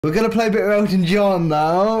We're going to play a bit of Elton John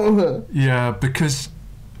now. Yeah, because,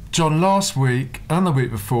 John, last week and the week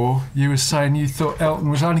before, you were saying you thought Elton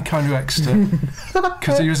was only coming to Exeter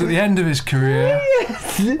because he was at the end of his career.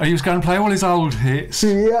 Yes. And he was going to play all his old hits.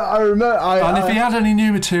 Yeah, I remember. And if he had any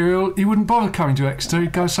new material, he wouldn't bother coming to Exeter.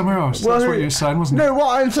 He'd go somewhere else. Well, that's what you were saying, wasn't it? No,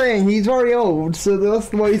 what I'm saying, he's very old, so that's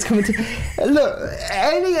the way he's coming to. Look,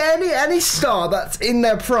 any star that's in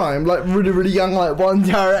their prime, like really, really young, like One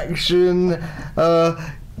Direction,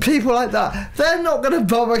 people like that, they're not going to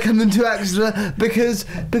bother coming to Exeter because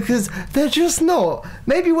they're just not.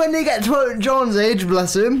 Maybe when they get to Elton John's age,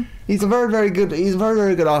 bless him, he's a very good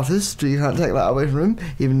artist. You can't take that away from him,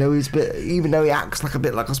 even though he acts like a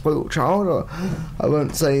bit like a spoiled child. Or I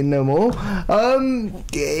won't say no more.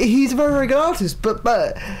 He's a very good artist,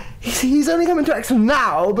 but he's only coming to Exeter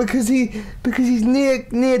now because he's near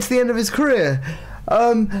to the end of his career.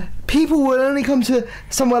 People will only come to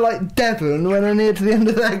somewhere like Devon when they're near to the end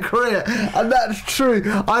of their career, and that's true.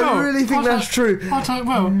 I really think that's true.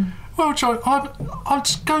 Well, John, I'm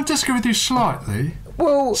just going to disagree with you slightly.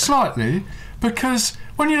 Well, slightly, because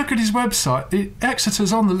when you look at his website,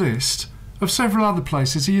 Exeter's on the list of several other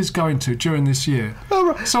places he is going to during this year.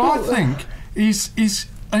 So I think he's.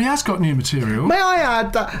 And he has got new material. May I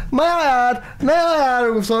add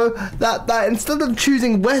also that instead of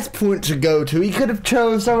choosing West Point to go to, he could have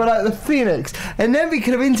chosen somewhere like the Phoenix, and then we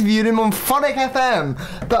could have interviewed him on Phonic FM.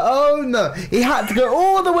 But oh no, he had to go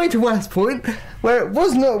all the way to West Point, where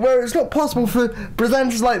it's not possible for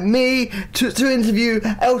presenters like me to interview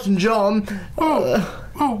Elton John.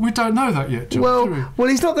 Well, we don't know that yet, John. Well,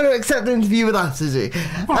 he's not going to accept an interview with us, is he?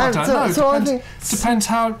 Well, I don't know. So depends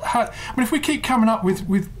how. I mean, if we keep coming up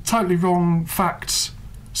with totally wrong facts,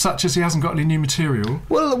 such as he hasn't got any new material,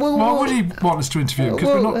 why would he want us to interview?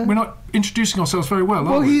 Because we're not introducing ourselves very well,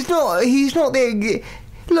 are we? He's not the.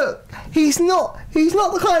 Look, he's not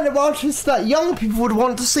the kind of artist that young people would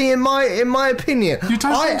want to see, in my opinion. You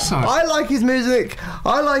don't think so? I like his music.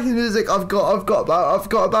 I've got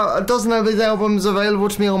about a dozen of his albums available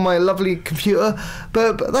to me on my lovely computer.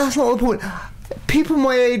 But that's not the point. People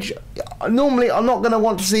my age normally are not going to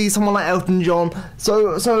want to see someone like Elton John.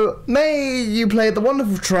 So may you play the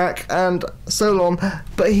wonderful track and so on.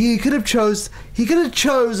 But he could have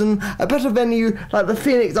chosen a better venue like the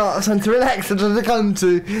Phoenix Arts Centre in Exeter to come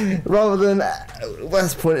to, rather than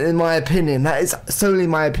West Point. In my opinion, that is solely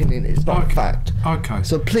my opinion. It's not a fact. Okay.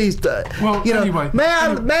 So please, anyway, may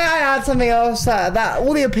I add something else? That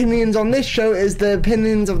all the opinions on this show is the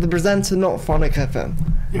opinions of the presenter, not Phonic FM.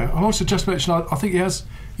 Yeah, I'll also just mention I think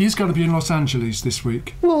he's going to be in Los Angeles this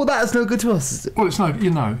week. Well, that's no good to us, is it? Well, it's no,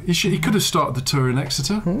 he could have started the tour in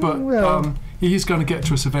Exeter, but he is going to get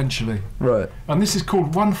to us eventually. Right. And this is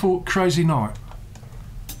called Wonderful Crazy Night.